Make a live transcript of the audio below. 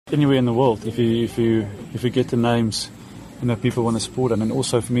anywhere in the world. If you get the names, people want to support them. And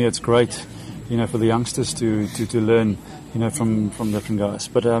also for me, it's great, for the youngsters to learn, from different guys.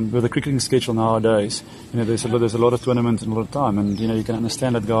 But with the cricketing schedule nowadays, there's a lot of tournaments and a lot of time, and you can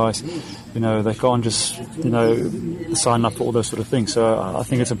understand that guys, they can't just sign up for all those sort of things. So I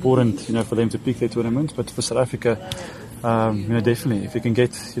think it's important, for them to pick their tournaments. But for South Africa, definitely, if you can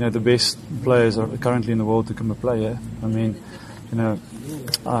get the best players currently in the world to come and play here, I'd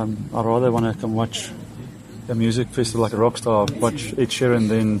rather want to come watch a music festival like a rock star, watch Ed Sheeran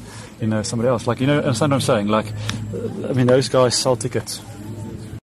than somebody else. Like, understand what I'm saying? Like, those guys sell tickets.